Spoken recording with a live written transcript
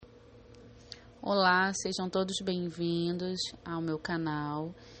Olá, sejam todos bem-vindos ao meu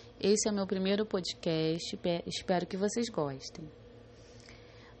canal. Esse é o meu primeiro podcast, espero que vocês gostem.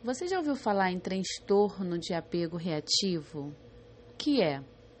 Você já ouviu falar em transtorno de apego reativo? O que é?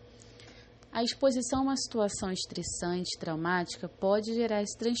 A exposição a uma situação estressante, traumática, pode gerar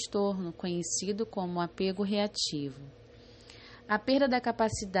esse transtorno, conhecido como apego reativo. A perda da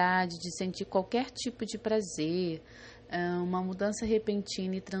capacidade de sentir qualquer tipo de prazer, uma mudança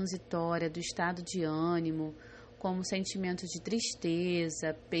repentina e transitória do estado de ânimo, como sentimentos de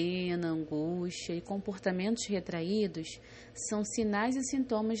tristeza, pena, angústia e comportamentos retraídos, são sinais e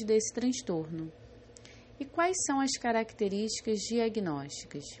sintomas desse transtorno. E quais são as características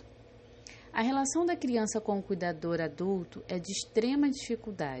diagnósticas? A relação da criança com o cuidador adulto é de extrema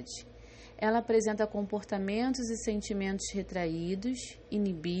dificuldade. Ela apresenta comportamentos e sentimentos retraídos,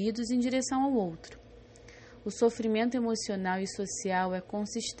 inibidos em direção ao outro. O sofrimento emocional e social é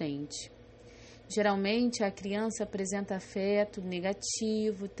consistente. Geralmente, a criança apresenta afeto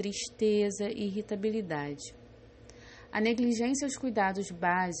negativo, tristeza e irritabilidade. A negligência aos cuidados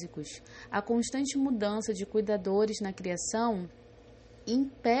básicos, a constante mudança de cuidadores na criação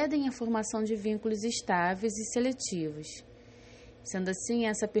impedem a formação de vínculos estáveis e seletivos. Sendo assim,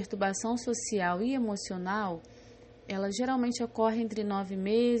 essa perturbação social e emocional, ela geralmente ocorre entre 9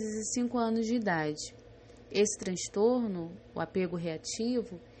 meses e 5 anos de idade. Esse transtorno, o apego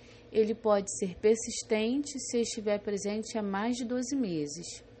reativo, ele pode ser persistente se estiver presente há mais de 12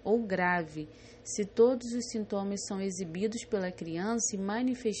 meses, ou grave, se todos os sintomas são exibidos pela criança e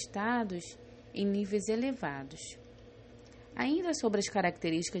manifestados em níveis elevados. Ainda sobre as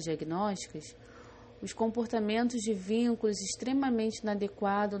características diagnósticas, os comportamentos de vínculos extremamente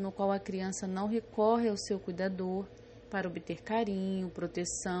inadequados no qual a criança não recorre ao seu cuidador para obter carinho,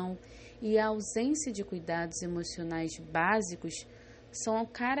 proteção e a ausência de cuidados emocionais básicos são a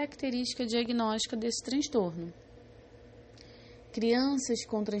característica diagnóstica desse transtorno. Crianças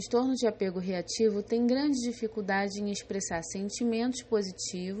com transtorno de apego reativo têm grande dificuldade em expressar sentimentos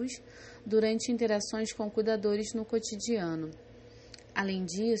positivos durante interações com cuidadores no cotidiano. Além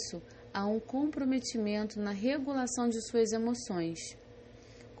disso, há um comprometimento na regulação de suas emoções.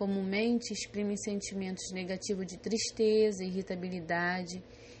 Comumente exprimem sentimentos negativos de tristeza, irritabilidade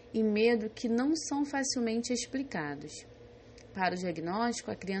e medo que não são facilmente explicados. Para o diagnóstico,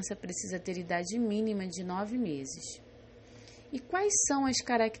 a criança precisa ter idade mínima de 9 meses. E quais são as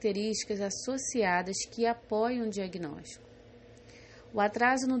características associadas que apoiam o diagnóstico? O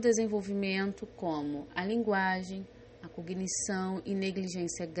atraso no desenvolvimento, como a linguagem, a cognição e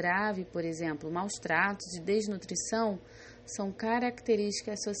negligência grave, por exemplo, maus tratos e desnutrição, são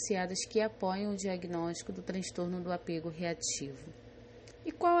características associadas que apoiam o diagnóstico do transtorno do apego reativo.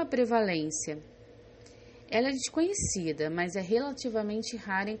 E qual a prevalência? Ela é desconhecida, mas é relativamente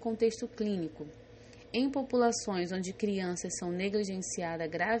rara em contexto clínico. Em populações onde crianças são negligenciadas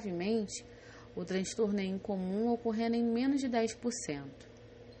gravemente, o transtorno é incomum, ocorrendo em menos de 10%.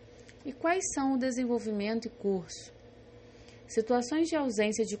 E quais são o desenvolvimento e curso? Situações de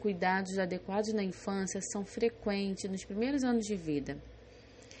ausência de cuidados adequados na infância são frequentes nos primeiros anos de vida.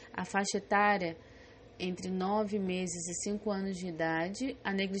 A faixa etária entre 9 meses e 5 anos de idade,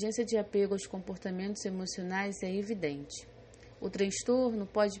 a negligência de apego aos comportamentos emocionais é evidente. O transtorno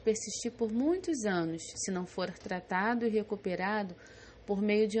pode persistir por muitos anos, se não for tratado e recuperado por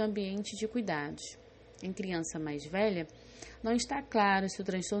meio de um ambiente de cuidados. Em criança mais velha, não está claro se o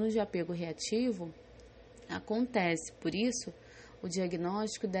transtorno de apego reativo acontece, por isso, o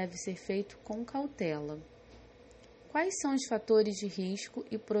diagnóstico deve ser feito com cautela. Quais são os fatores de risco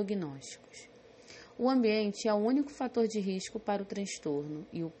e prognósticos? O ambiente é o único fator de risco para o transtorno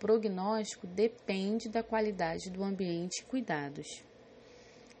e o prognóstico depende da qualidade do ambiente e cuidados.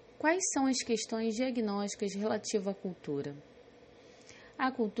 Quais são as questões diagnósticas relativas à cultura?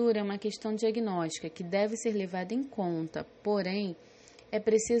 A cultura é uma questão diagnóstica que deve ser levada em conta, porém, é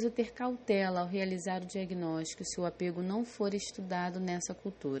preciso ter cautela ao realizar o diagnóstico se o apego não for estudado nessa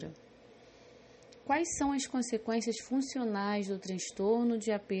cultura. Quais são as consequências funcionais do transtorno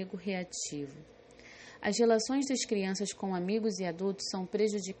de apego reativo? As relações das crianças com amigos e adultos são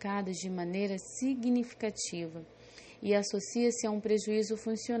prejudicadas de maneira significativa e associa-se a um prejuízo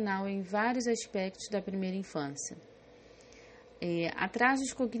funcional em vários aspectos da primeira infância.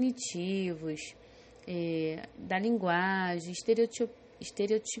 Atrasos cognitivos, da linguagem,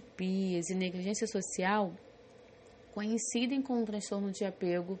 estereotipias e negligência social coincidem com o transtorno de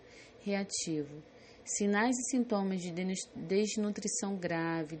apego reativo. Sinais e sintomas de desnutrição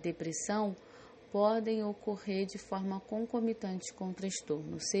grave, depressão, podem ocorrer de forma concomitante com o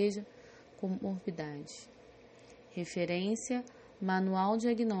transtorno, ou seja, comorbidade. Referência: Manual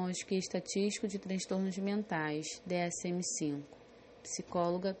Diagnóstico e Estatístico de Transtornos Mentais, DSM-5.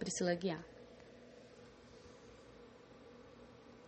 Psicóloga Priscila Guiar.